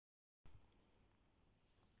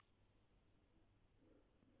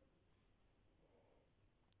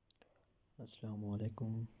Assalamu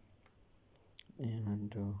alaikum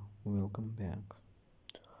and welcome back.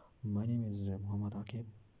 My name is Muhammad Akib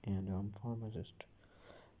and I'm pharmacist.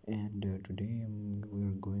 And today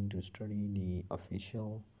we're going to study the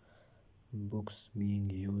official books being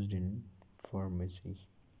used in pharmacy.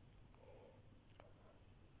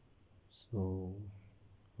 So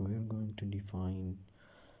we're going to define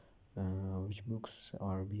which books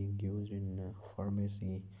are being used in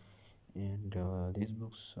pharmacy, and these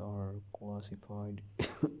books are classified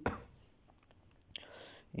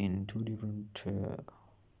in two different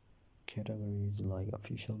categories, like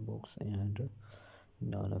official books and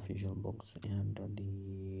non-official books. And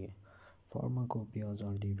the pharmacopoeias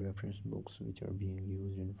are the reference books which are being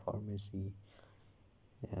used in pharmacy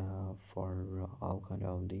for all kind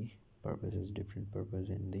of the purposes, different purpose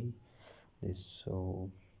in this.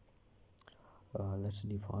 So let's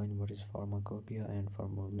define what is pharmacopoeia and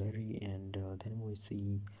formulary, and then we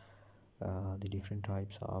see the different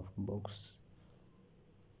types of books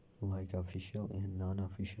like official and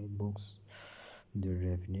non-official books, their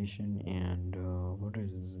definition, and what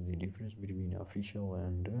is the difference between official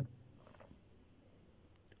and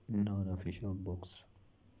non-official books.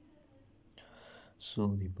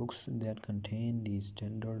 So the books that contain the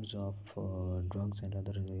standards of drugs and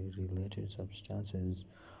other related substances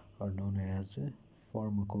are known as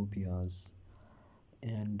pharmacopoeias.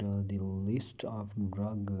 And the list of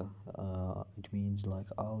drug, it means like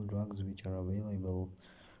all drugs which are available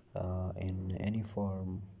in any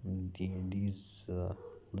form. These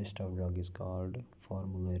list of drug is called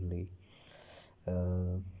formulary.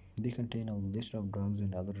 They contain a list of drugs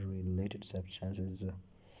and other related substances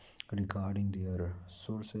regarding their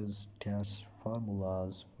sources, tests,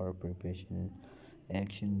 formulas for preparation,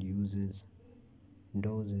 action, uses,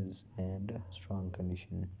 doses, and strong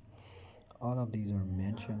condition. All of these are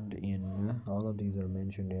mentioned in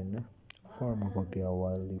pharmacopoeia,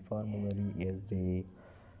 while the formulary is the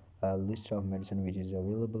list of medicine which is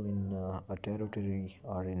available in a territory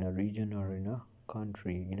or in a region or in a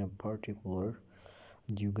country in a particular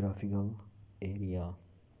geographical area.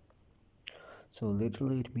 So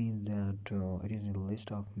literally it means that it is a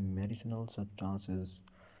list of medicinal substances,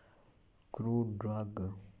 crude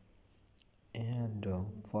drug, and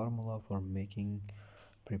formula for making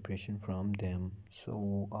preparation from them.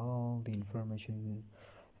 So all the information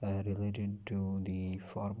related to the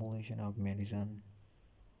formulation of medicine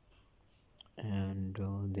and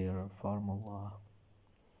their formula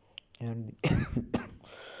and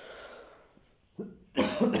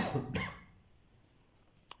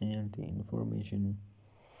and the information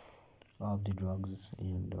of the drugs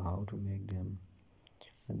and how to make them,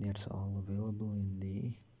 and that's all available in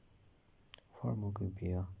the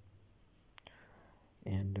pharmacopoeia.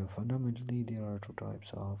 And fundamentally there are two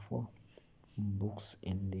types of books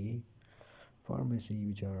in the pharmacy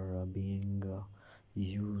which are being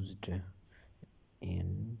used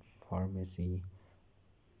in pharmacy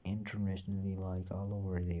internationally, like all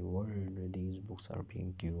over the world. These books are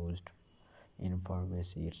being used in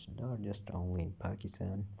pharmacy. It's not just only in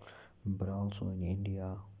Pakistan but also in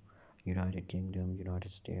India, United Kingdom,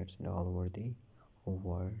 United States, and all over the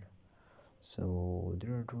world. So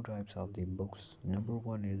there are two types of the books. Number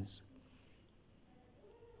one is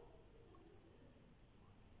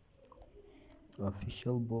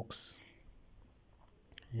official books,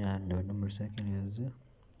 and number second is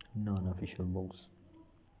non-official books.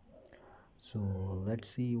 So let's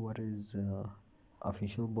see what is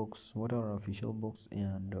official books, what are official books,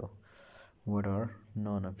 and what are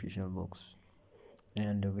non-official books,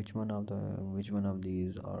 and which one of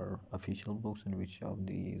these are official books and which of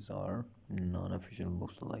these are non-official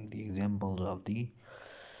books, like the examples of the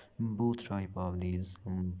both type of these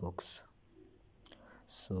books.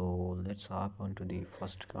 So let's hop onto the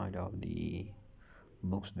first kind of the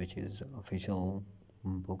books, which is official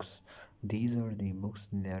books. These are the books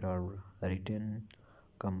that are written,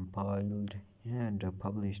 compiled, and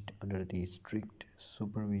published under the strict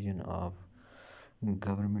supervision of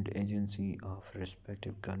government agency of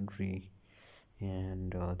respective country,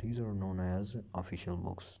 and these are known as official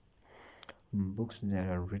books. Books that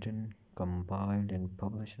are written, compiled, and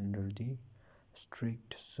published under the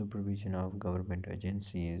strict supervision of government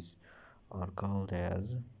agencies are called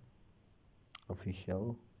as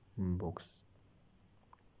official books.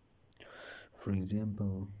 For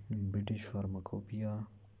example, British Pharmacopoeia,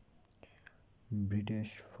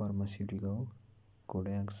 British Pharmaceutical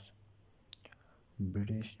Codex,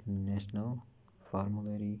 British National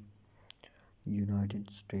Formulary,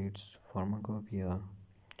 United States Pharmacopoeia,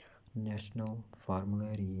 National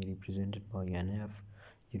Formulary represented by NF,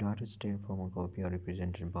 United States Pharmacopoeia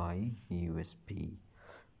represented by USP.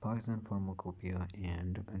 Pakistan Pharmacopoeia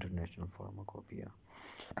and International Pharmacopoeia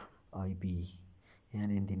 (IB).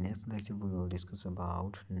 And in the next lecture, we will discuss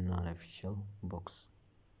about non-official books.